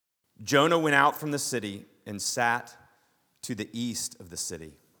Jonah went out from the city and sat to the east of the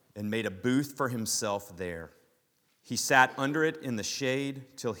city and made a booth for himself there. He sat under it in the shade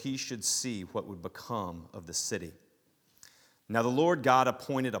till he should see what would become of the city. Now the Lord God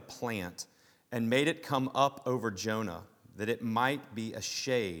appointed a plant and made it come up over Jonah, that it might be a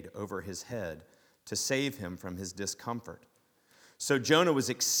shade over his head to save him from his discomfort. So Jonah was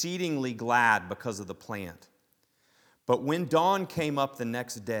exceedingly glad because of the plant. But when dawn came up the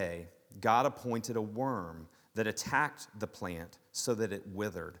next day, God appointed a worm that attacked the plant so that it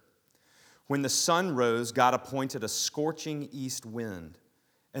withered. When the sun rose, God appointed a scorching east wind,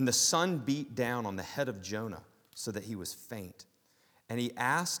 and the sun beat down on the head of Jonah so that he was faint. And he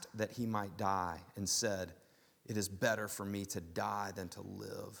asked that he might die and said, "It is better for me to die than to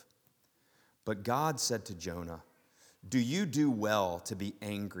live." But God said to Jonah, "Do you do well to be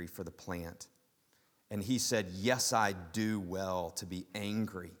angry for the plant?" And he said, "Yes, I do well to be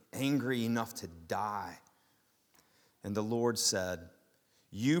angry enough to die." And the Lord said,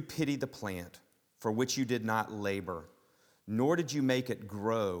 "You pity the plant for which you did not labor, nor did you make it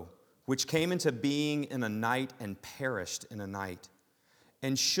grow, which came into being in a night and perished in a night.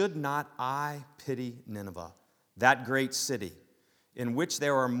 And should not I pity Nineveh, that great city, in which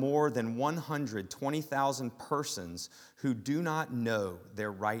there are more than 120,000 persons who do not know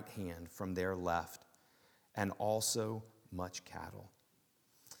their right hand from their left, and also much cattle?"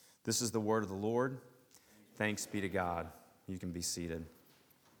 This is the word of the Lord. Thanks be to God. You can be seated.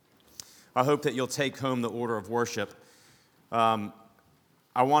 I hope that you'll take home the order of worship.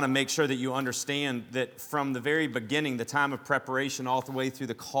 I want to make sure that you understand that from the very beginning, the time of preparation, all the way through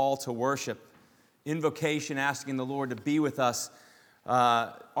the call to worship, invocation, asking the Lord to be with us,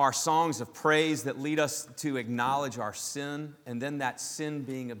 our songs of praise that lead us to acknowledge our sin, and then that sin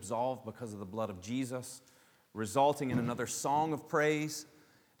being absolved because of the blood of Jesus, resulting in another song of praise,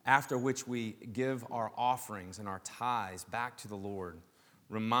 after which we give our offerings and our tithes back to the Lord,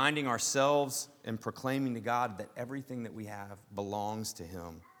 reminding ourselves and proclaiming to God that everything that we have belongs to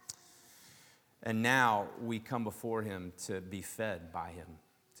Him. And now we come before Him to be fed by Him,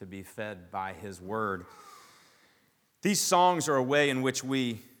 to be fed by His Word. These songs are a way in which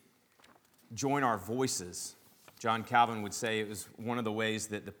we join our voices. John Calvin would say it was one of the ways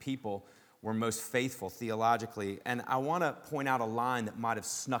that the people were most faithful theologically. And I want to point out a line that might have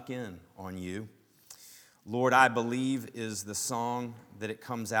snuck in on you. "Lord, I Believe" is the song that it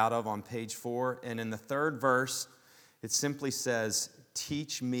comes out of on page 4. And in the third verse, it simply says,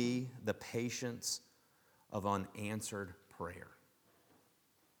 "Teach me the patience of unanswered prayer."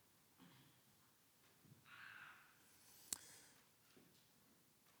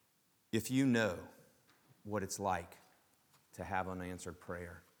 If you know what it's like to have unanswered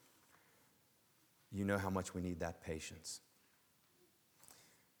prayer, you know how much we need that patience.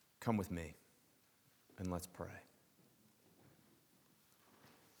 Come with me and let's pray.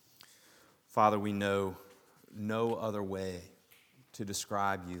 Father, we know no other way to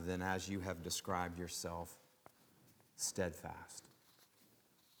describe you than as you have described yourself, steadfast.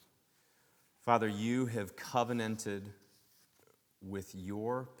 Father, you have covenanted with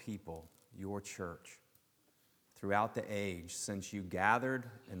your people, your church, throughout the age since you gathered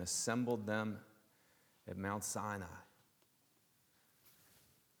and assembled them at Mount Sinai.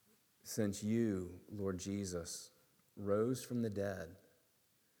 Since you, Lord Jesus, rose from the dead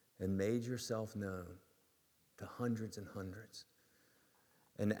and made yourself known to hundreds and hundreds.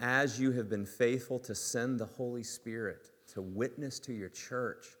 And as you have been faithful to send the Holy Spirit to witness to your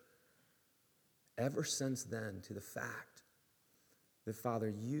church, ever since then, to the fact that, Father,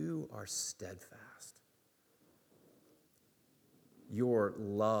 you are steadfast. Your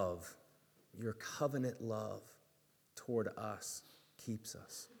love, your covenant love toward us keeps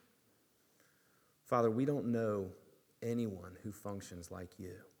us. Father, we don't know anyone who functions like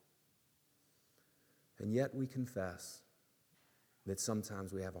you. And yet we confess that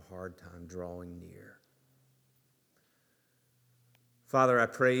sometimes we have a hard time drawing near. Father, I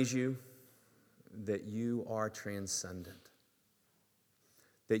praise you that you are transcendent,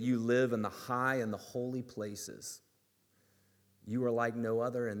 that you live in the high and the holy places. You are like no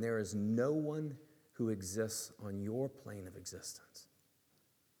other, and there is no one who exists on your plane of existence.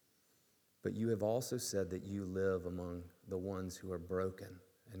 But you have also said that you live among the ones who are broken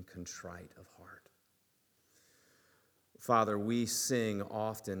and contrite of heart. Father, we sing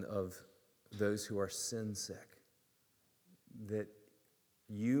often of those who are sin sick, that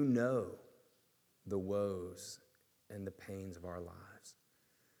you know the woes and the pains of our lives.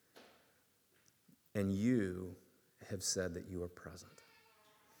 And you have said that you are present.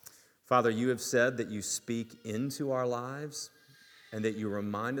 Father, you have said that you speak into our lives and that you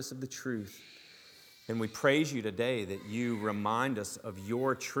remind us of the truth. And we praise you today that you remind us of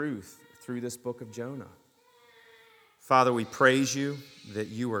your truth through this book of Jonah. Father, we praise you that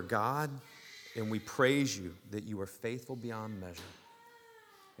you are God, and we praise you that you are faithful beyond measure.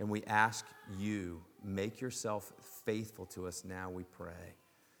 And we ask you, make yourself faithful to us now, we pray.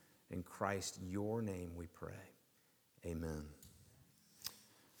 In Christ, your name we pray. Amen.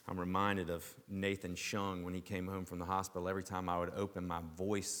 I'm reminded of Nathan Shung when he came home from the hospital. Every time I would open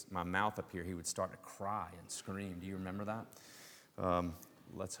my mouth up here, he would start to cry and scream. Do you remember that?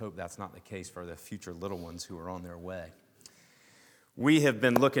 Let's hope that's not the case for the future little ones who are on their way. We have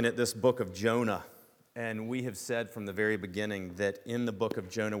been looking at this book of Jonah, and we have said from the very beginning that in the book of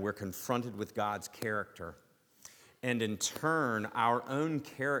Jonah, we're confronted with God's character. And in turn, our own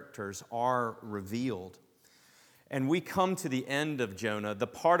characters are revealed. And we come to the end of Jonah, the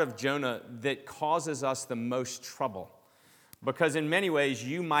part of Jonah that causes us the most trouble. Because in many ways,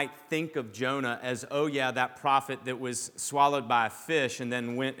 you might think of Jonah as, oh yeah, that prophet that was swallowed by a fish and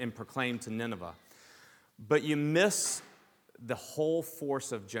then went and proclaimed to Nineveh. But you miss the whole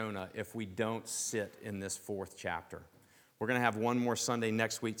force of Jonah if we don't sit in this fourth chapter. We're going to have one more Sunday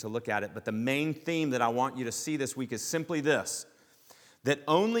next week to look at it. But the main theme that I want you to see this week is simply this, that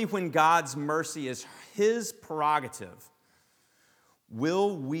only when God's mercy is his prerogative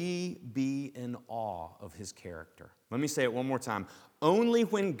will we be in awe of his character. Let me say it one more time. Only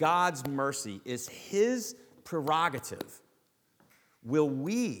when God's mercy is his prerogative will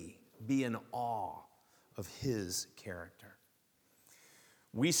we be in awe of his character.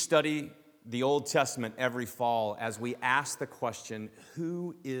 We study the Old Testament every fall as we ask the question,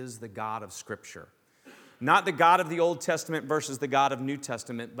 who is the God of Scripture? Not the God of the Old Testament versus the God of New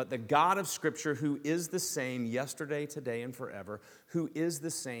Testament, but the God of Scripture who is the same yesterday, today, and forever, who is the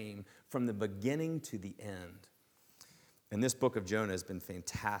same from the beginning to the end. And this book of Jonah has been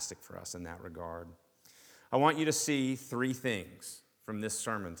fantastic for us in that regard. I want you to see three things from this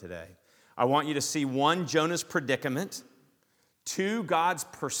sermon today. I want you to see, 1, Jonah's predicament, 2, God's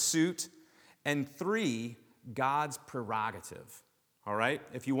pursuit, and 3, God's prerogative. All right?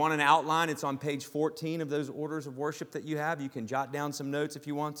 If you want an outline, it's on page 14 of those orders of worship that you have. You can jot down some notes if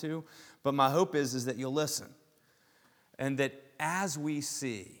you want to. But my hope is that you'll listen. And that as we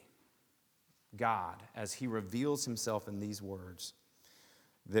see God, as he reveals himself in these words,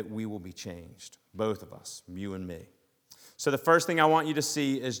 that we will be changed. Both of us, you and me. So the first thing I want you to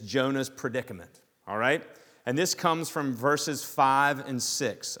see is Jonah's predicament. All right? And this comes from verses 5 and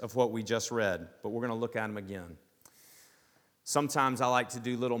 6 of what we just read. But we're going to look at them again. Sometimes I like to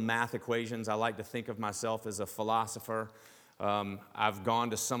do little math equations. I like to think of myself as a philosopher. I've gone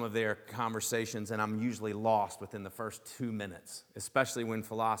to some of their conversations, and I'm usually lost within the first 2 minutes, especially when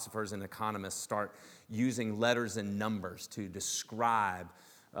philosophers and economists start using letters and numbers to describe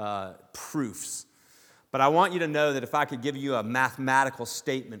proofs. But I want you to know that if I could give you a mathematical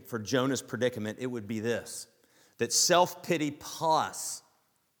statement for Jonah's predicament, it would be this, that self-pity plus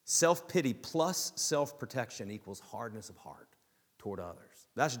self-protection equals hardness of heart toward others.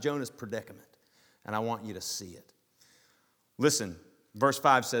 That's Jonah's predicament, and I want you to see it. Listen, verse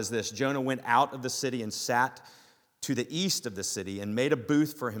 5 says this, Jonah went out of the city and sat to the east of the city and made a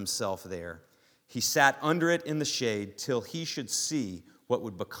booth for himself there. He sat under it in the shade till he should see what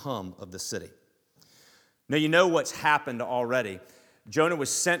would become of the city. Now you know what's happened already. Jonah was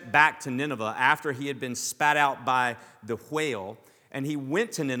sent back to Nineveh after he had been spat out by the whale, and he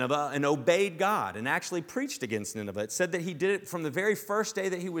went to Nineveh and obeyed God and actually preached against Nineveh. It said that he did it from the very first day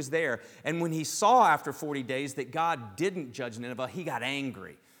that he was there. And when he saw after 40 days that God didn't judge Nineveh, he got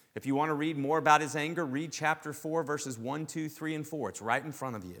angry. If you want to read more about his anger, read chapter 4, verses 1, 2, 3, and 4. It's right in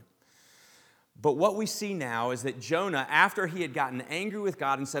front of you. But what we see now is that Jonah, after he had gotten angry with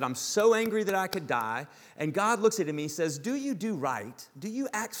God and said, I'm so angry that I could die, and God looks at him and he says, do you do right? Do you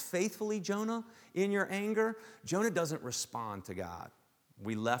act faithfully, Jonah, in your anger? Jonah doesn't respond to God.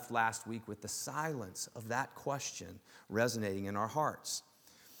 We left last week with the silence of that question resonating in our hearts.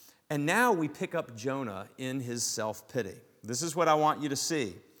 And now we pick up Jonah in his self-pity. This is what I want you to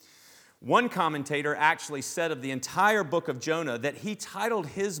see. One commentator actually said of the entire book of Jonah that he titled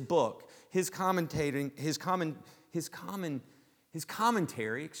his book, his commentary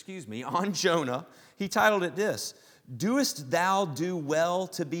on Jonah, he titled it this, Doest thou do well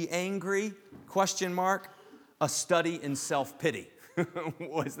to be angry? ? A study in self-pity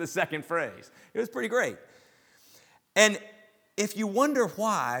was the second phrase. It was pretty great. And if you wonder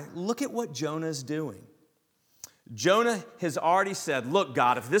why, look at what Jonah's doing. Jonah has already said, look,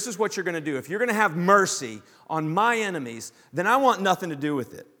 God, if this is what you're going to do, if you're going to have mercy on my enemies, then I want nothing to do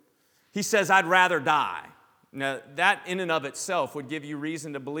with it. He says, I'd rather die. Now, that in and of itself would give you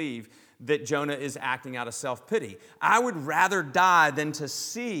reason to believe that Jonah is acting out of self-pity. I would rather die than to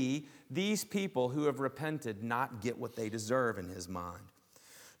see these people who have repented not get what they deserve in his mind.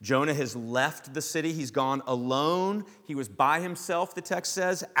 Jonah has left the city. He's gone alone. He was by himself, the text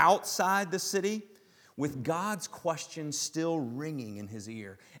says, outside the city, with God's question still ringing in his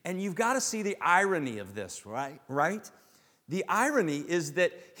ear. And you've got to see the irony of this, right? The irony is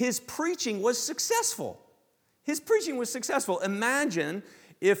that his preaching was successful. His preaching was successful. Imagine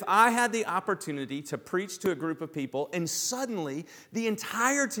if I had the opportunity to preach to a group of people and suddenly the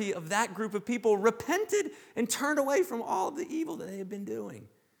entirety of that group of people repented and turned away from all of the evil that they had been doing.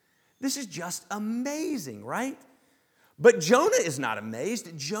 This is just amazing, right? But Jonah is not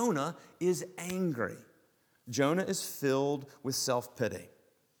amazed. Jonah is angry. Jonah is filled with self-pity.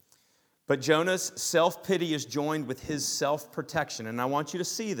 But Jonah's self-pity is joined with his self-protection. And I want you to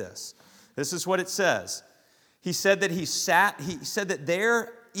see this. This is what it says. He said that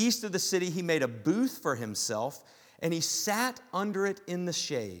there, east of the city, he made a booth for himself, and he sat under it in the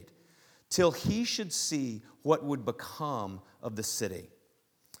shade till he should see what would become of the city.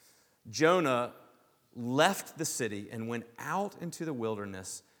 Jonah left the city and went out into the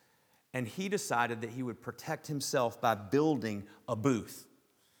wilderness, and he decided that he would protect himself by building a booth.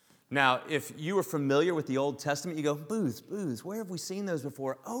 Now, if you are familiar with the Old Testament, you go, booths, where have we seen those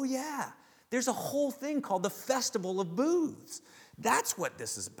before? Oh, yeah. There's a whole thing called the Festival of Booths. That's what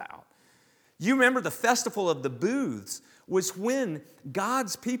this is about. You remember the Festival of the Booths was when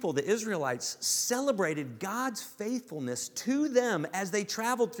God's people, the Israelites, celebrated God's faithfulness to them as they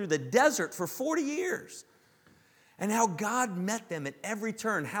traveled through the desert for 40 years. And how God met them at every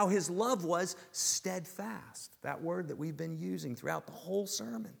turn, how his love was steadfast. That word that we've been using throughout the whole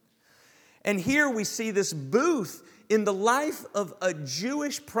sermon. And here we see this booth in the life of a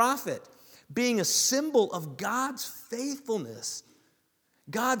Jewish prophet being a symbol of God's faithfulness,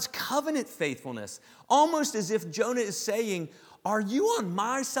 God's covenant faithfulness, almost as if Jonah is saying, are you on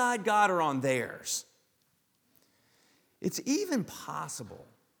my side, God, or on theirs? It's even possible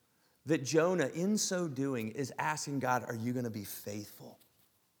that Jonah, in so doing, is asking God, are you going to be faithful?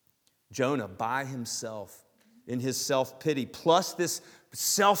 Jonah, by himself, in his self-pity, plus this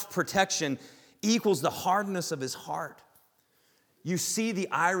self-protection, equals the hardness of his heart. You see the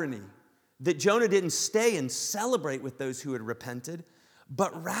irony that Jonah didn't stay and celebrate with those who had repented,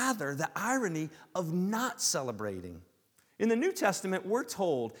 but rather the irony of not celebrating. In the New Testament, we're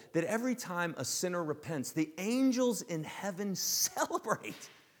told that every time a sinner repents, the angels in heaven celebrate.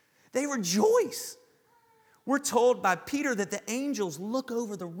 They rejoice. We're told by Peter that the angels look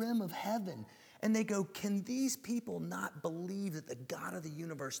over the rim of heaven and they go, can these people not believe that the God of the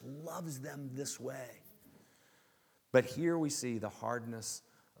universe loves them this way? But here we see the hardness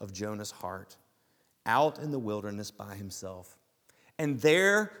of Jonah's heart, out in the wilderness by himself. And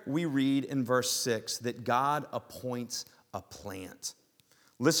there we read in verse 6 that God appoints a plant.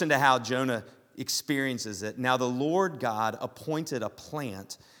 Listen to how Jonah experiences it. Now the Lord God appointed a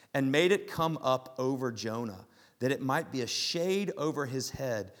plant and made it come up over Jonah, that it might be a shade over his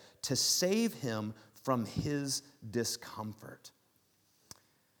head to save him from his discomfort.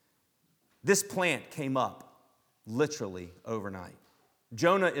 This plant came up literally overnight.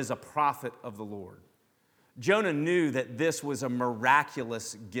 Jonah is a prophet of the Lord. Jonah knew that this was a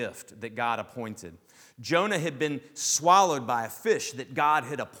miraculous gift that God appointed. Jonah had been swallowed by a fish that God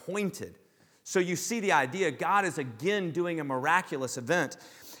had appointed. So you see the idea, God is again doing a miraculous event.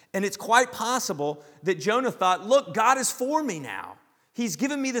 And it's quite possible that Jonah thought, look, God is for me now. He's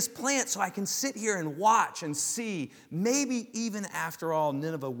given me this plant so I can sit here and watch and see. Maybe even after all,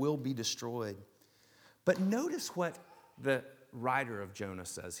 Nineveh will be destroyed. But notice what the writer of Jonah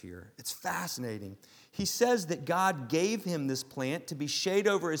says here. It's fascinating. He says that God gave him this plant to be shade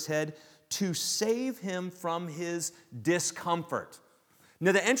over his head to save him from his discomfort.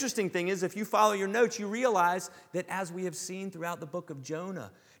 Now, the interesting thing is, if you follow your notes, you realize that as we have seen throughout the book of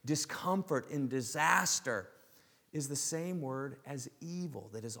Jonah, discomfort and disaster is the same word as evil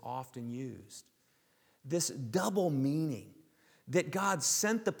that is often used. This double meaning that God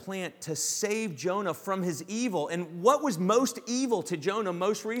sent the plant to save Jonah from his evil. And what was most evil to Jonah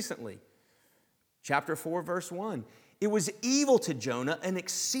most recently? Chapter 4, verse 1. It was evil to Jonah, an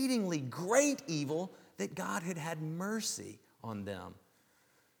exceedingly great evil, that God had had mercy on them.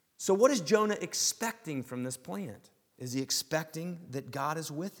 So what is Jonah expecting from this plant? Is he expecting that God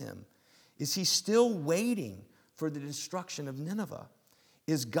is with him? Is he still waiting for the destruction of Nineveh?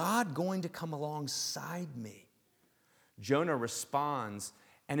 Is God going to come alongside me? Jonah responds,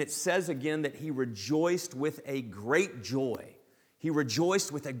 and it says again that he rejoiced with a great joy. He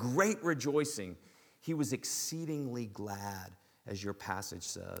rejoiced with a great rejoicing. He was exceedingly glad, as your passage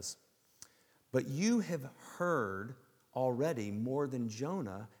says. But you have heard already more than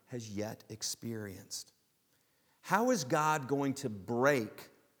Jonah has yet experienced. How is God going to break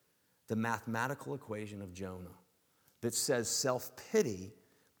the mathematical equation of Jonah that says self-pity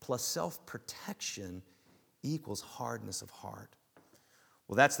plus self-protection equals hardness of heart?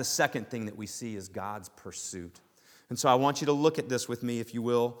 Well, that's the second thing that we see is God's pursuit. And so I want you to look at this with me, if you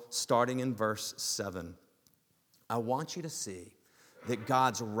will, starting in verse 7. I want you to see that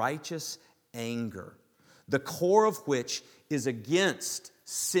God's righteous anger, the core of which is against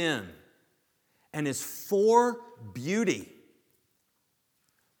sin and is for beauty,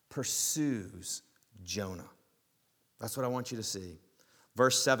 pursues Jonah. That's what I want you to see.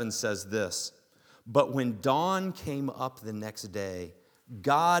 Verse 7 says this, "But when dawn came up the next day,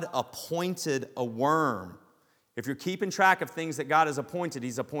 God appointed a worm." If you're keeping track of things that God has appointed,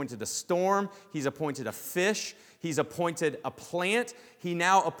 He's appointed a storm, He's appointed a fish, He's appointed a plant, He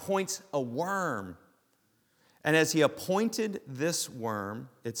now appoints a worm. And as He appointed this worm,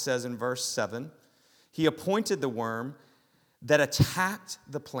 it says in verse 7, He appointed the worm that attacked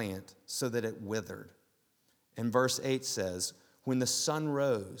the plant so that it withered. And verse 8 says, when the sun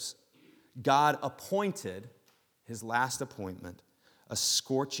rose, God appointed, His last appointment, a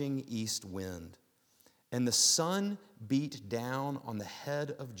scorching east wind. And the sun beat down on the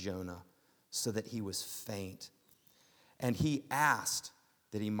head of Jonah so that he was faint. And he asked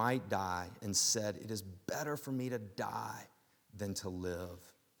that he might die and said, "It is better for me to die than to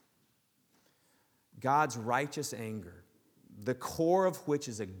live." God's righteous anger, the core of which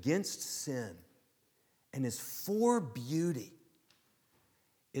is against sin and is for beauty,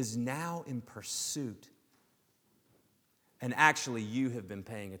 is now in pursuit. And actually, you have been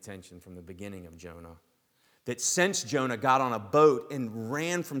paying attention from the beginning of Jonah. That since Jonah got on a boat and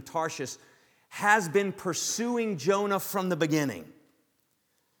ran from Tarshish, has been pursuing Jonah from the beginning.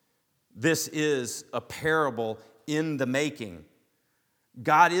 This is a parable in the making.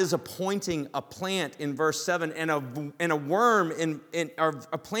 God is appointing a plant in verse 7 and a worm or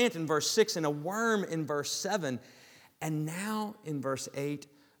a plant in verse 6 and a worm in verse 7. And now in verse 8,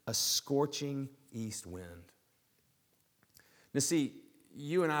 a scorching east wind. Now see,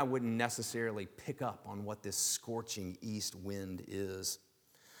 you and I wouldn't necessarily pick up on what this scorching east wind is.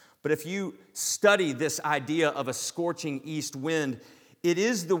 But if you study this idea of a scorching east wind, it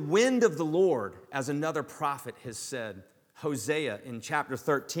is the wind of the Lord, as another prophet has said. Hosea in chapter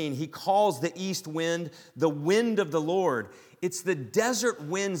 13, he calls the east wind the wind of the Lord. It's the desert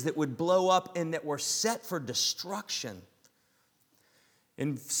winds that would blow up and that were set for destruction.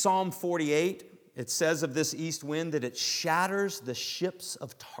 In Psalm 48, it says of this east wind that it shatters the ships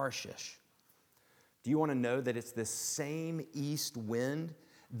of Tarshish. Do you want to know that it's this same east wind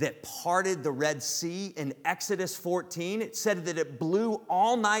that parted the Red Sea in Exodus 14? It said that it blew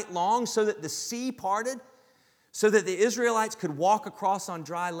all night long so that the sea parted, so that the Israelites could walk across on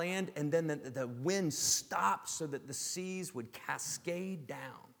dry land, and then the wind stopped so that the seas would cascade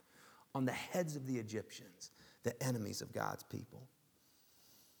down on the heads of the Egyptians, the enemies of God's people.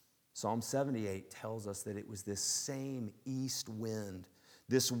 Psalm 78 tells us that it was this same east wind,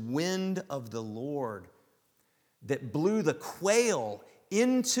 this wind of the Lord, that blew the quail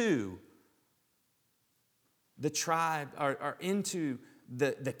into the tribe, or into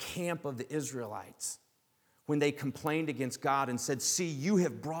the camp of the Israelites when they complained against God and said, "See, you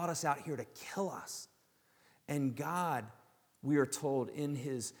have brought us out here to kill us." And God, we are told, in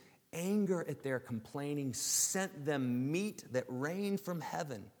His anger at their complaining, sent them meat that rained from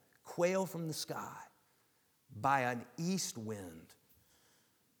heaven, quail from the sky, by an east wind.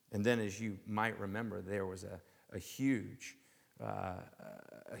 And then, as you might remember, there was a huge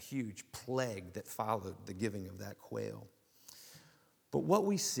plague that followed the giving of that quail. But what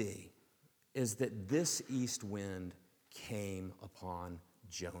we see is that this east wind came upon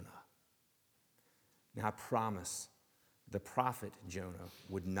Jonah. Now, I promise the prophet Jonah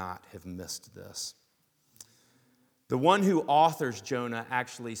would not have missed this. The one who authors Jonah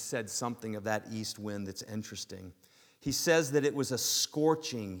actually said something of that east wind that's interesting. He says that it was a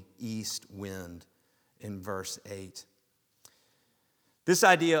scorching east wind in verse 8. This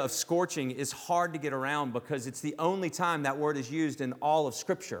idea of scorching is hard to get around because it's the only time that word is used in all of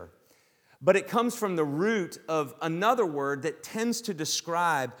Scripture. But it comes from the root of another word that tends to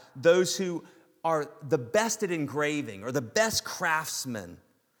describe those who are the best at engraving or the best craftsmen,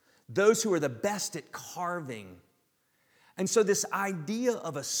 those who are the best at carving. And so this idea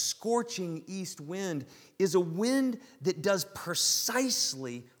of a scorching east wind is a wind that does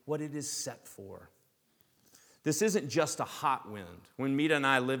precisely what it is set for. This isn't just a hot wind. When Mita and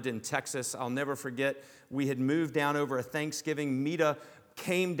I lived in Texas, I'll never forget, we had moved down over a Thanksgiving. Mita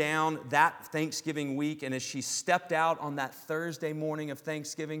came down that Thanksgiving week, and as she stepped out on that Thursday morning of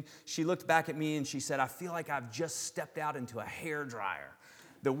Thanksgiving, she looked back at me and she said, I feel like I've just stepped out into a hairdryer.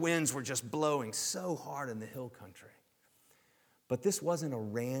 The winds were just blowing so hard in the hill country. But this wasn't a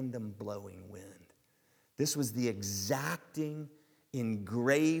random blowing wind. This was the exacting,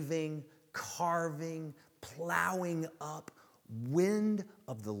 engraving, carving, plowing up wind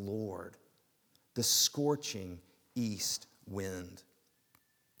of the Lord, the scorching east wind.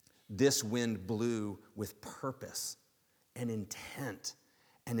 This wind blew with purpose and intent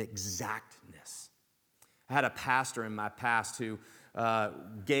and exactness. I had a pastor in my past who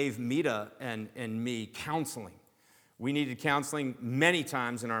gave Mita and me counseling. We needed counseling many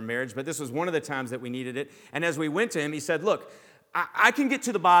times in our marriage, but this was one of the times that we needed it. And as we went to him, he said, look, I can get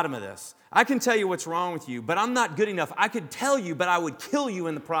to the bottom of this. I can tell you what's wrong with you, but I'm not good enough. I could tell you, but I would kill you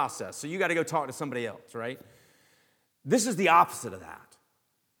in the process. So you got to go talk to somebody else, right? This is the opposite of that.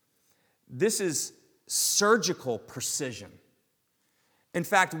 This is surgical precision. In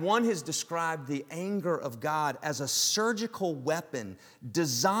fact, one has described the anger of God as a surgical weapon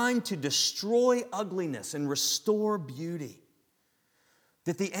designed to destroy ugliness and restore beauty.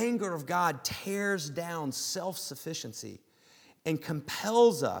 That the anger of God tears down self-sufficiency and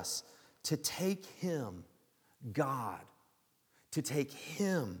compels us to take Him, God, to take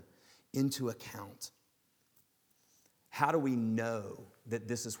Him into account. How do we know that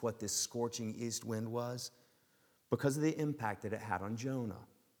this is what this scorching east wind was? Because of the impact that it had on Jonah.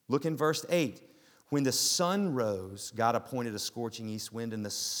 Look in verse 8. When the sun rose, God appointed a scorching east wind, and the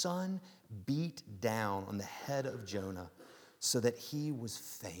sun beat down on the head of Jonah so that he was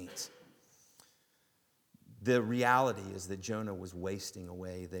faint. The reality is that Jonah was wasting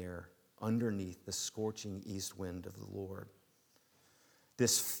away there underneath the scorching east wind of the Lord.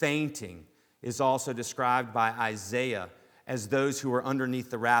 This fainting is also described by Isaiah as those who are underneath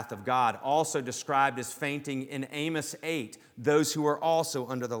the wrath of God, also described as fainting in Amos 8, those who are also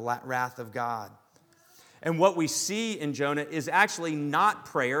under the wrath of God. And what we see in Jonah is actually not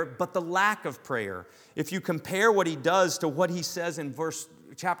prayer, but the lack of prayer. If you compare what he does to what he says in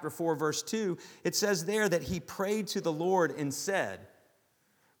chapter 4, verse 2, it says there that he prayed to the Lord and said,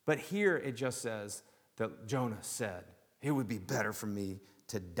 but here it just says that Jonah said, it would be better for me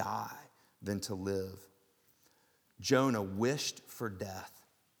to die than to live. Jonah wished for death,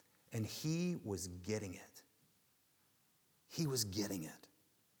 and he was getting it. He was getting it.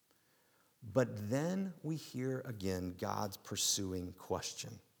 But then we hear again God's pursuing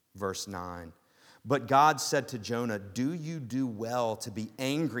question. Verse 9. But God said to Jonah, do you do well to be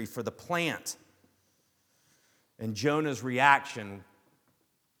angry for the plant? And Jonah's reaction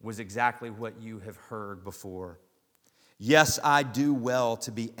was exactly what you have heard before. Yes, I do well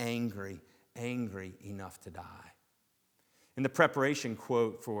to be angry enough to die. In the preparation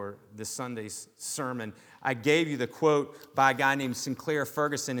quote for this Sunday's sermon, I gave you the quote by a guy named Sinclair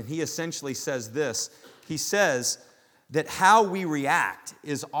Ferguson, and he essentially says this. He says that how we react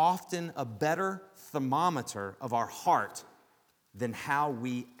is often a better thermometer of our heart than how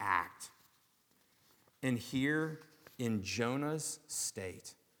we act. And here in Jonah's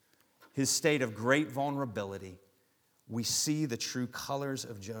state, his state of great vulnerability, we see the true colors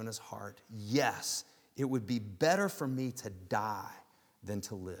of Jonah's heart. Yes, it would be better for me to die than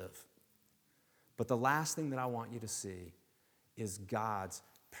to live. But the last thing that I want you to see is God's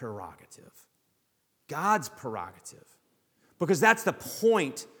prerogative. God's prerogative. Because that's the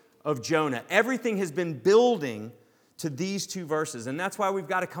point of Jonah. Everything has been building to these two verses, and that's why we've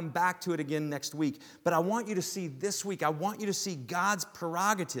got to come back to it again next week. But I want you to see this week, I want you to see God's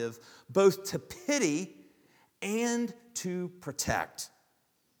prerogative both to pity and to protect.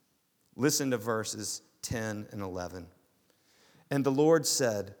 Listen to verses 10 and 11. And the Lord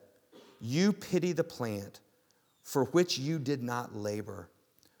said, you pity the plant for which you did not labor,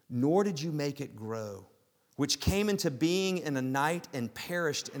 nor did you make it grow, which came into being in a night and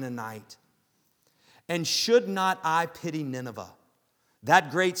perished in a night. And should not I pity Nineveh,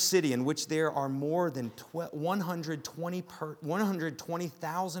 that great city in which there are more than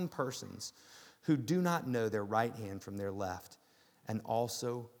 120,000 persons who do not know their right hand from their left, and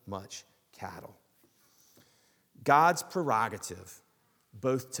also much cattle. God's prerogative,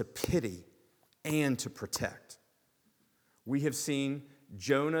 both to pity and to protect. We have seen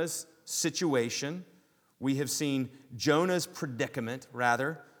Jonah's situation. We have seen Jonah's predicament,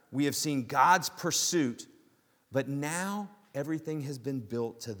 rather. We have seen God's pursuit. But now everything has been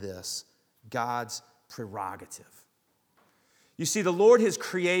built to this, God's prerogative. You see, the Lord has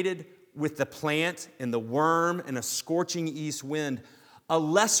created with the plant and the worm and a scorching east wind, a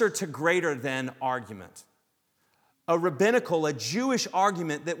lesser to greater than argument. A rabbinical, a Jewish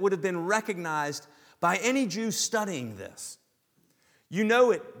argument that would have been recognized by any Jew studying this. You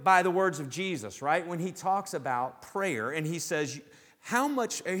know it by the words of Jesus, right? When he talks about prayer and he says,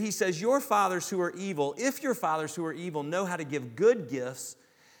 your fathers who are evil, if your fathers who are evil know how to give good gifts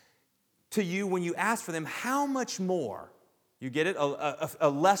to you when you ask for them, how much more, you get it? A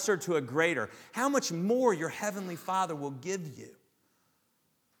lesser to a greater, how much more your heavenly Father will give you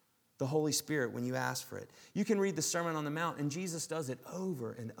the Holy Spirit when you ask for it. You can read the Sermon on the Mount, and Jesus does it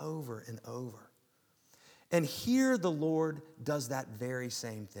over and over and over. And here the Lord does that very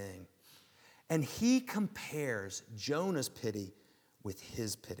same thing. And he compares Jonah's pity with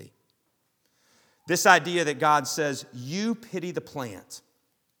his pity. This idea that God says, you pity the plant.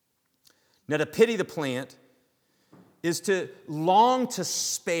 Now, to pity the plant is to long to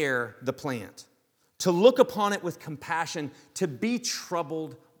spare the plant, to look upon it with compassion, to be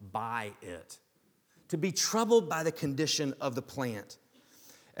troubled by it, to be troubled by the condition of the plant.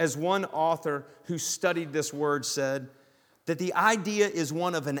 As one author who studied this word said, that the idea is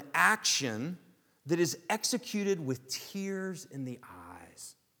one of an action that is executed with tears in the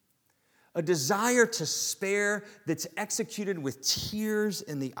eyes. A desire to spare that's executed with tears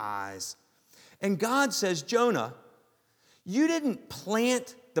in the eyes. And God says, Jonah, you didn't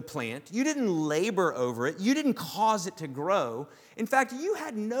plant the plant. You didn't labor over it. You didn't cause it to grow. In fact, you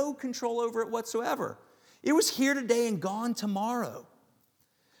had no control over it whatsoever. It was here today and gone tomorrow.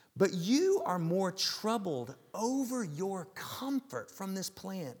 But you are more troubled over your comfort from this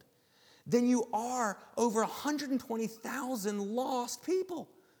plant than you are over 120,000 lost people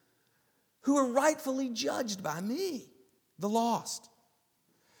who are rightfully judged by me, the lost.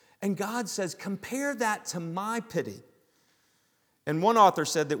 And God says, compare that to my pity. And one author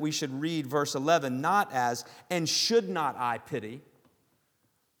said that we should read verse 11 not as, and should not I pity,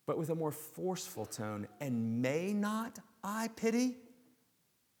 but with a more forceful tone, and may not I pity?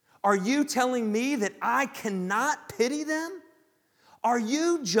 Are you telling me that I cannot pity them? Are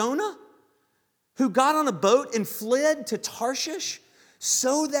you Jonah, who got on a boat and fled to Tarshish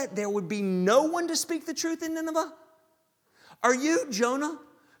so that there would be no one to speak the truth in Nineveh? Are you Jonah,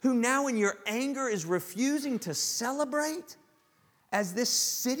 who now in your anger is refusing to celebrate as this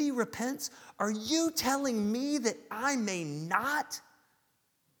city repents? Are you telling me that I may not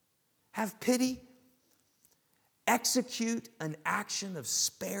have pity? Execute an action of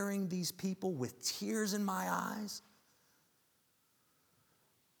sparing these people with tears in my eyes?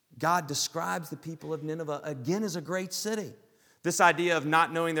 God describes the people of Nineveh again as a great city. This idea of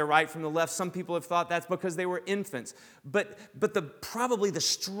not knowing their right from the left, some people have thought that's because they were infants. But probably the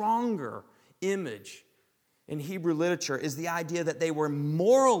stronger image in Hebrew literature is the idea that they were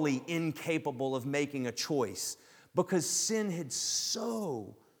morally incapable of making a choice because sin had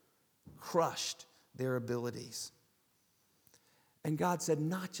so crushed their abilities. And God said,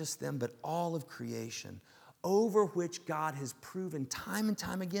 not just them, but all of creation, over which God has proven time and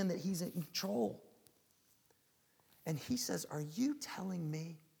time again that he's in control. And he says, are you telling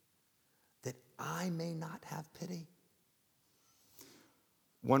me that I may not have pity?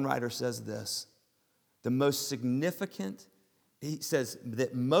 One writer says this, he says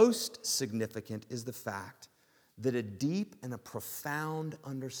that most significant is the fact that a deep and a profound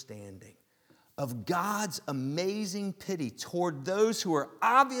understanding of God's amazing pity toward those who are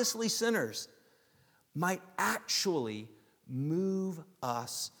obviously sinners might actually move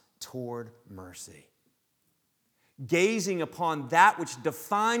us toward mercy. Gazing upon that which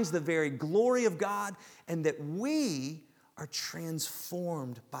defines the very glory of God, and that we are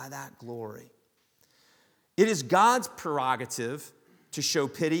transformed by that glory. It is God's prerogative to show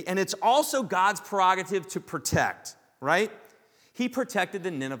pity, and it's also God's prerogative to protect, right? He protected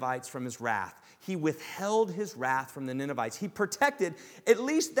the Ninevites from his wrath. He withheld his wrath from the Ninevites. He protected at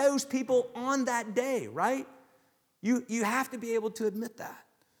least those people on that day, right? You have to be able to admit that.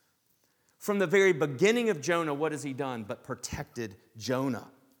 From the very beginning of Jonah, what has he done but protected Jonah,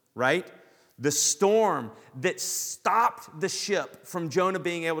 right? The storm that stopped the ship from Jonah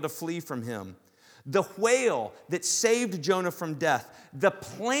being able to flee from him. The whale that saved Jonah from death. The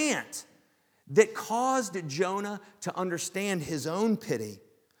plant that caused Jonah to understand his own pity.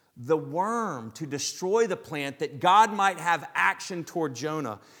 The worm to destroy the plant that God might have action toward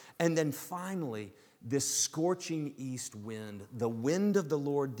Jonah. And then finally, this scorching east wind, the wind of the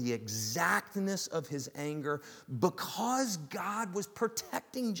Lord, the exactness of his anger, because God was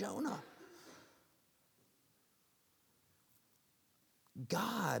protecting Jonah.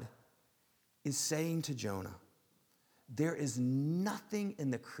 God is saying to Jonah there is nothing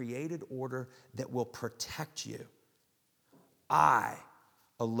in the created order that will protect you. I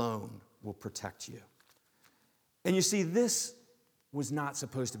alone will protect you. And you see, this was not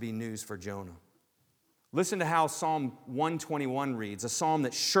supposed to be news for Jonah. Listen to how Psalm 121 reads, a psalm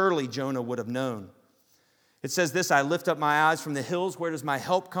that surely Jonah would have known. It says this, I lift up my eyes from the hills. Where does my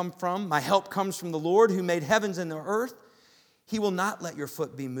help come from? My help comes from the Lord who made heavens and the earth. He will not let your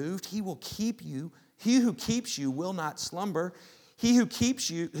foot be moved. He will keep you. He who keeps you will not slumber. He who keeps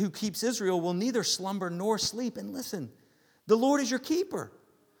Israel will neither slumber nor sleep. And listen, the Lord is your keeper.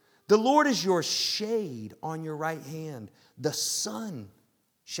 The Lord is your shade on your right hand. The sun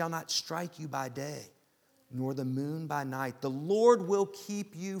shall not strike you by day, nor the moon by night. The Lord will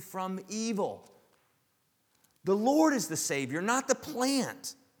keep you from evil. The Lord is the Savior, not the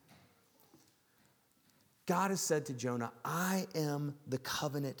plant. God has said to Jonah, I am the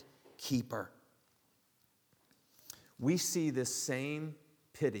covenant keeper. We see this same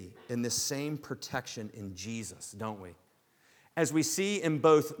pity and this same protection in Jesus, don't we? As we see in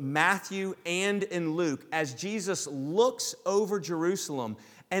both Matthew and in Luke, as Jesus looks over Jerusalem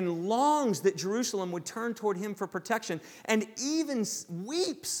and longs that Jerusalem would turn toward him for protection, and even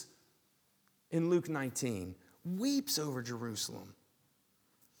weeps in Luke 19, weeps over Jerusalem.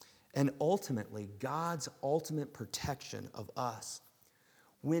 And ultimately, God's ultimate protection of us,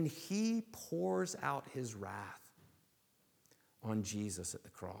 when he pours out his wrath on Jesus at the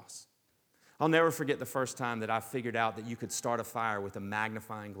cross. I'll never forget the first time that I figured out that you could start a fire with a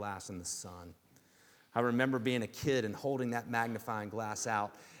magnifying glass in the sun. I remember being a kid and holding that magnifying glass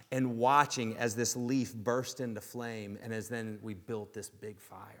out and watching as this leaf burst into flame, and as then we built this big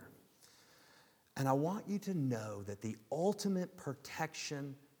fire. And I want you to know that the ultimate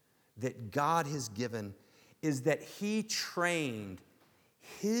protection that God has given is that he trained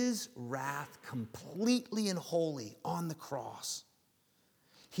his wrath completely and wholly on the cross.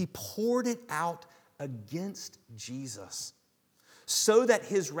 He poured it out against Jesus so that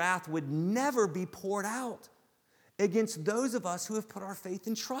his wrath would never be poured out against those of us who have put our faith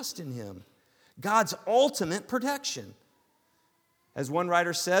and trust in him. God's ultimate protection. As one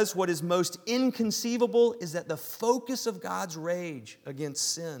writer says, what is most inconceivable is that the focus of God's rage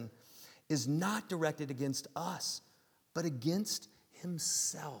against sin is not directed against us, but against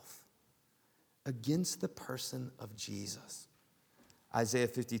himself, against the person of Jesus. Isaiah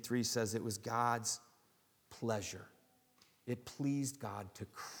 53 says it was God's pleasure. It pleased God to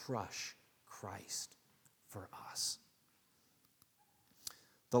crush Christ for us.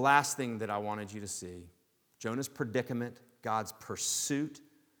 The last thing that I wanted you to see, Jonah's predicament, God's pursuit,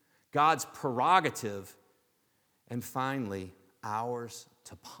 God's prerogative, and finally, ours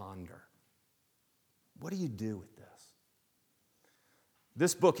to ponder. What do you do with this?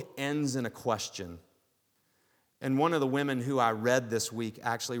 This book ends in a question. And one of the women who I read this week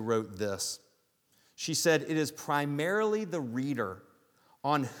actually wrote this. She said, it is primarily the reader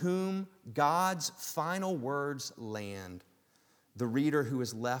on whom God's final words land, the reader who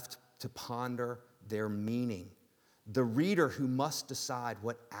is left to ponder their meaning, the reader who must decide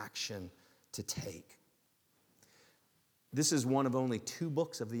what action to take. This is one of only 2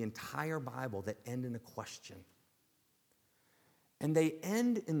 books of the entire Bible that end in a question. And they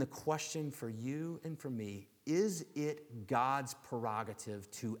end in the question for you and for me, is it God's prerogative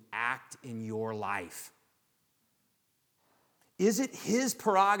to act in your life? Is it his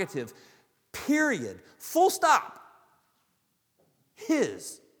prerogative? Period. Full stop.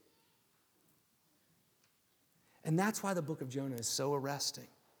 His. And that's why the book of Jonah is so arresting.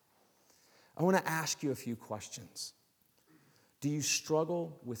 I want to ask you a few questions. Do you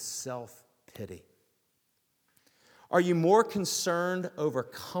struggle with self-pity? Are you more concerned over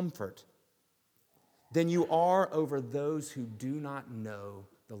comfort than you are over those who do not know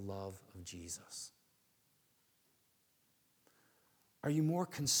the love of Jesus? Are you more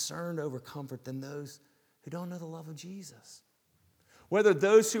concerned over comfort than those who don't know the love of Jesus? Whether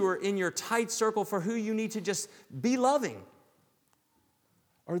those who are in your tight circle for who you need to just be loving,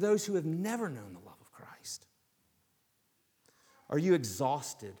 or those who have never known the love of Christ? Are you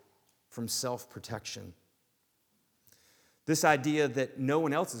exhausted from self-protection? This idea that no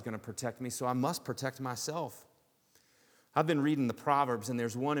one else is going to protect me, so I must protect myself. I've been reading the Proverbs, and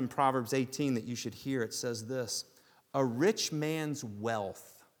there's one in Proverbs 18 that you should hear. It says this, a rich man's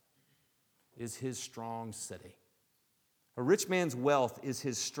wealth is his strong city. A rich man's wealth is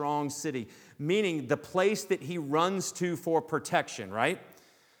his strong city, meaning the place that he runs to for protection, right?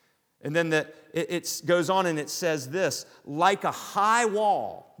 And then it goes on and it says this, like a high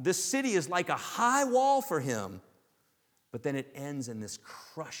wall. This city is like a high wall for him. But then it ends in this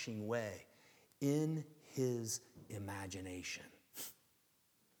crushing way. In his imagination.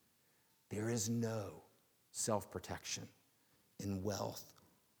 There is no self-protection in wealth.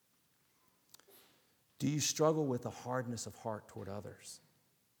 Do you struggle with a hardness of heart toward others?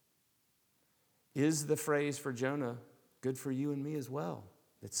 Is the phrase for Jonah good for you and me as well?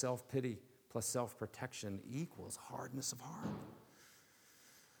 That self-pity plus self-protection equals hardness of heart.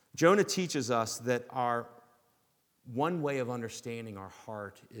 Jonah teaches us that our one way of understanding our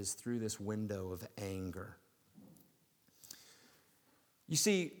heart is through this window of anger. You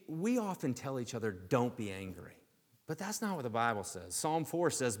see, we often tell each other, don't be angry. But that's not what the Bible says. Psalm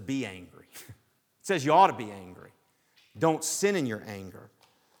 4 says, be angry. It says you ought to be angry. Don't sin in your anger.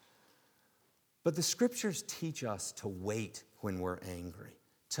 But the scriptures teach us to wait when we're angry,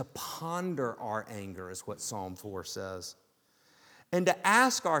 to ponder our anger is what Psalm 4 says. And to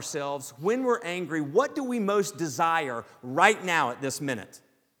ask ourselves, when we're angry, what do we most desire right now at this minute?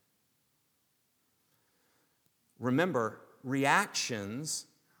 Remember, reactions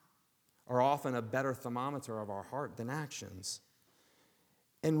are often a better thermometer of our heart than actions.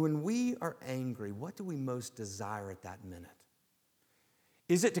 And when we are angry, what do we most desire at that minute?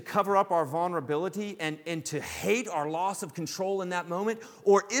 Is it to cover up our vulnerability and to hate our loss of control in that moment?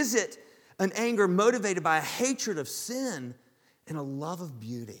 Or is it an anger motivated by a hatred of sin and a love of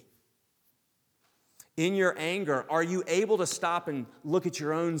beauty? In your anger, are you able to stop and look at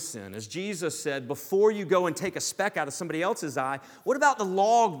your own sin? As Jesus said, before you go and take a speck out of somebody else's eye, what about the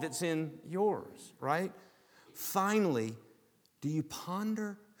log that's in yours, right? Finally, do you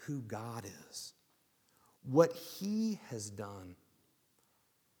ponder who God is? What He has done?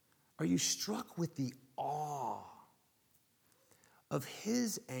 Are you struck with the awe of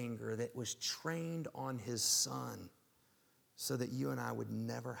His anger that was trained on His Son so that you and I would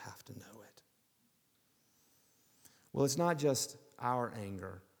never have to know it? Well, it's not just our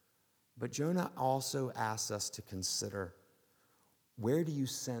anger, but Jonah also asks us to consider, where do you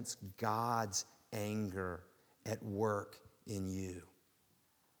sense God's anger at work in you?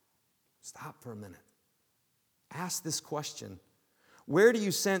 Stop for a minute. Ask this question. Where do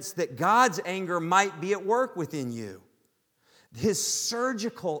you sense that God's anger might be at work within you? His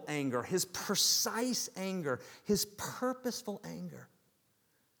surgical anger, His precise anger, His purposeful anger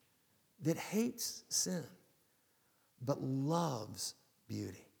that hates sin but loves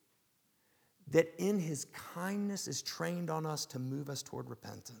beauty. That in His kindness is trained on us to move us toward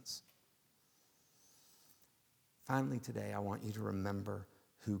repentance. Finally, today, I want you to remember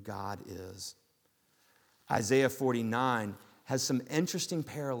who God is. Isaiah 49 has some interesting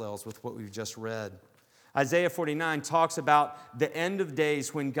parallels with what we've just read. Isaiah 49 talks about the end of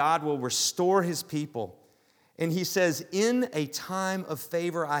days when God will restore His people. And He says, in a time of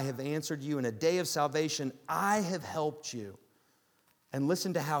favor I have answered you, in a day of salvation I have helped you. And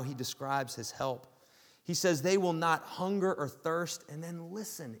listen to how He describes His help. He says, they will not hunger or thirst. And then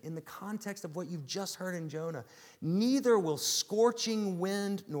listen, in the context of what you've just heard in Jonah, neither will scorching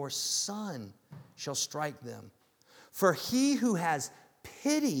wind nor sun shall strike them. For He who has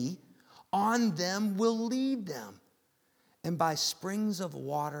pity on them will lead them, and by springs of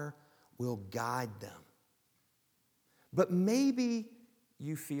water will guide them. But maybe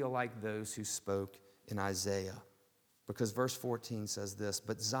you feel like those who spoke in Isaiah, because verse 14 says this,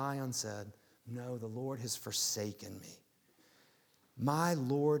 but Zion said, no, the Lord has forsaken me. My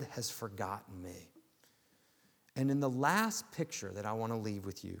Lord has forgotten me. And in the last picture that I want to leave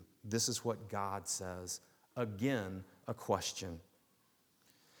with you, this is what God says. Again, a question.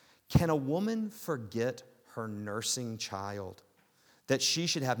 Can a woman forget her nursing child, that she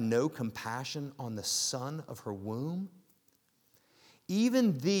should have no compassion on the son of her womb?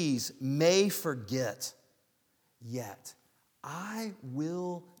 Even these may forget, yet I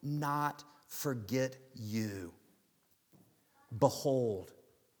will not forget you. Behold,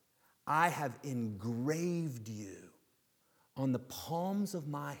 I have engraved you on the palms of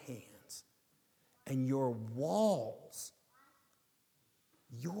my hands, and your walls,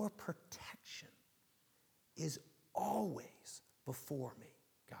 your protection is always before me,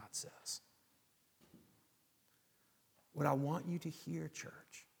 God says. What I want you to hear,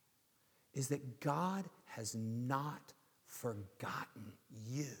 church, is that God has not forgotten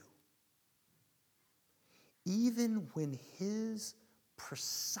you. Even when His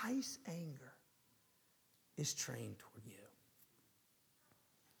precise anger is trained toward you.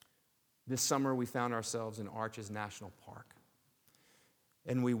 This summer we found ourselves in Arches National Park.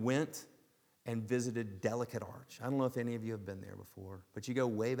 And we went and visited Delicate Arch. I don't know if any of you have been there before, but you go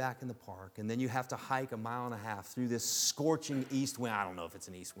way back in the park, and then you have to hike 1.5 miles through this scorching east wind. I don't know if it's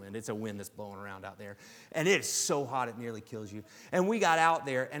an east wind. It's a wind that's blowing around out there. And it is so hot it nearly kills you. And we got out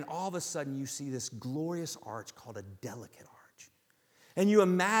there, and all of a sudden you see this glorious arch called a Delicate Arch. And you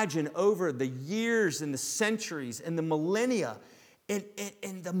imagine over the years and the centuries and the millennia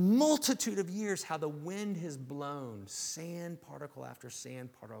and the multitude of years how the wind has blown sand particle after sand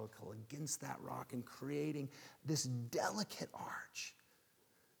particle against that rock and creating this delicate arch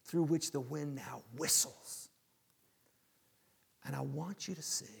through which the wind now whistles. And I want you to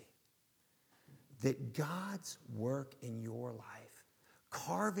see that God's work in your life,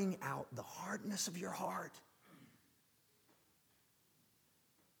 carving out the hardness of your heart,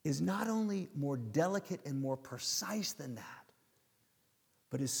 is not only more delicate and more precise than that,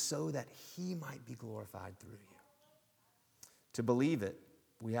 but is so that he might be glorified through you. To believe it,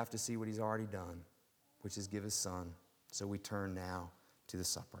 we have to see what he's already done, which is give his son. So we turn now to the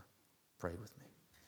supper. Pray with me.